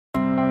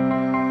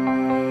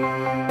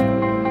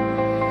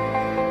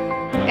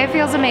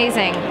feels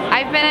amazing.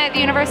 I've been at the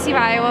University of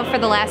Iowa for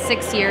the last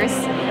 6 years,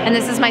 and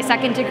this is my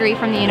second degree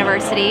from the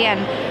university, and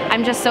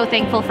I'm just so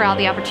thankful for all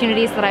the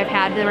opportunities that I've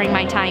had during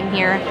my time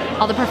here,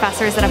 all the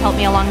professors that have helped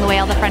me along the way,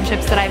 all the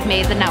friendships that I've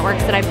made, the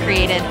networks that I've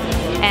created,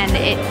 and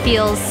it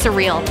feels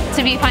surreal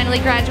to be finally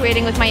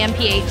graduating with my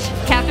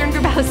MPH, Catherine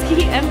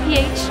Grabowski,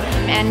 MPH,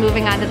 and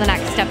moving on to the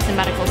next steps in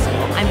medical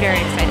school. I'm very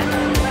excited.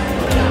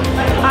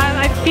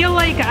 I feel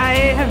like I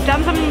have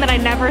done something that I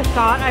never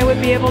thought I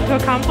would be able to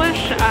accomplish.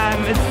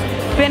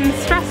 It's been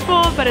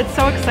stressful, but it's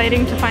so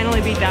exciting to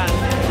finally be done.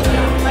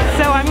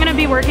 So I'm going to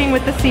be working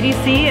with the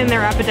CDC in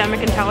their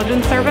Epidemic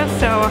Intelligence Service,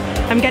 so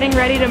I'm getting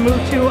ready to move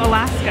to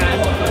Alaska,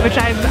 which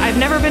I've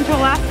never been to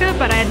Alaska,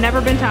 but I had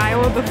never been to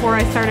Iowa before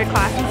I started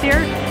classes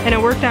here, and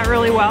it worked out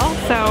really well,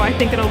 so I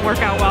think it'll work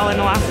out well in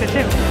Alaska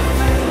too.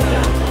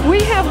 We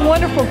have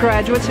wonderful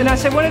graduates, and I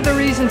said one of the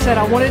reasons that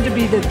I wanted to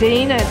be the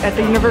dean at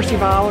the University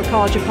of Iowa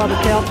College of Public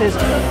Health is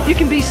you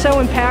can be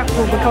so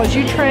impactful because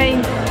you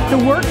train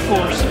the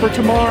workforce for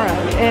tomorrow,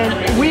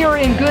 and we are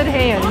in good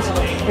hands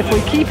if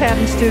we keep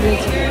having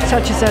students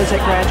such as those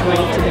that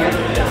graduated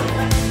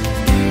today.